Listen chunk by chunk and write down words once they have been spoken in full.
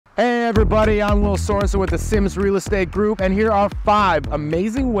everybody, I'm Will Sorensen with the Sims Real Estate Group, and here are 5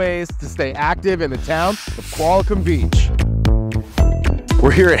 amazing ways to stay active in the town of Qualicum Beach.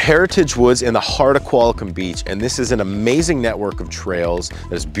 We're here at Heritage Woods in the heart of Qualicum Beach, and this is an amazing network of trails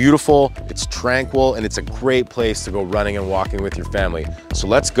that is beautiful, it's tranquil, and it's a great place to go running and walking with your family. So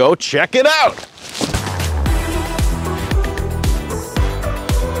let's go check it out.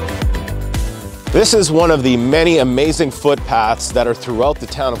 This is one of the many amazing footpaths that are throughout the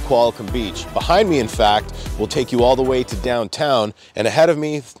town of Qualicum Beach. Behind me, in fact, will take you all the way to downtown, and ahead of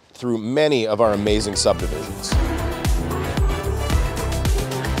me through many of our amazing subdivisions.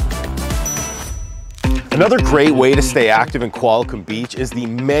 Another great way to stay active in Qualicum Beach is the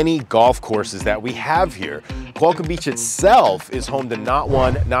many golf courses that we have here. Qualicum Beach itself is home to not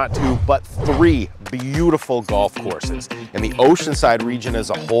 1, not 2, but 3 beautiful golf courses. And the Oceanside region as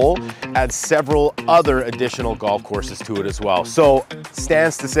a whole adds several other additional golf courses to it as well. So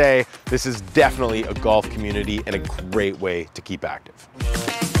stands to say, this is definitely a golf community and a great way to keep active.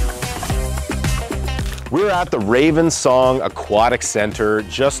 We're at the Raven Song Aquatic Center,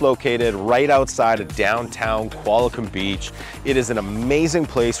 just located right outside of downtown Qualicum Beach. It is an amazing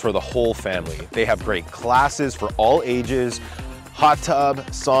place for the whole family. They have great classes for all ages, hot tub,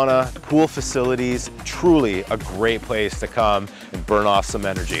 sauna, pool facilities. Truly a great place to come and burn off some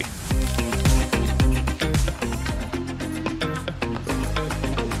energy.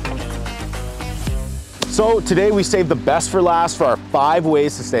 So today we saved the best for last for our 5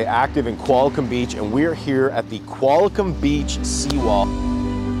 ways to stay active in Qualicum Beach, and we're here at the Qualicum Beach seawall.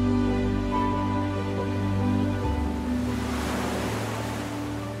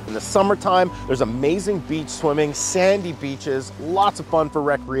 In the summertime, there's amazing beach swimming, sandy beaches, lots of fun for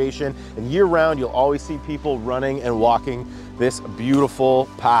recreation, and year-round you'll always see people running and walking this beautiful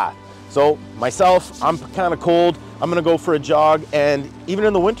path. So myself, I'm kind of cold. I'm gonna go for a jog, and even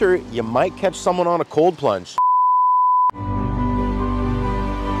in the winter, you might catch someone on a cold plunge.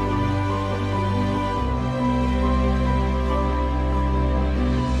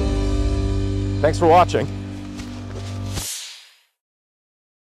 Thanks for watching.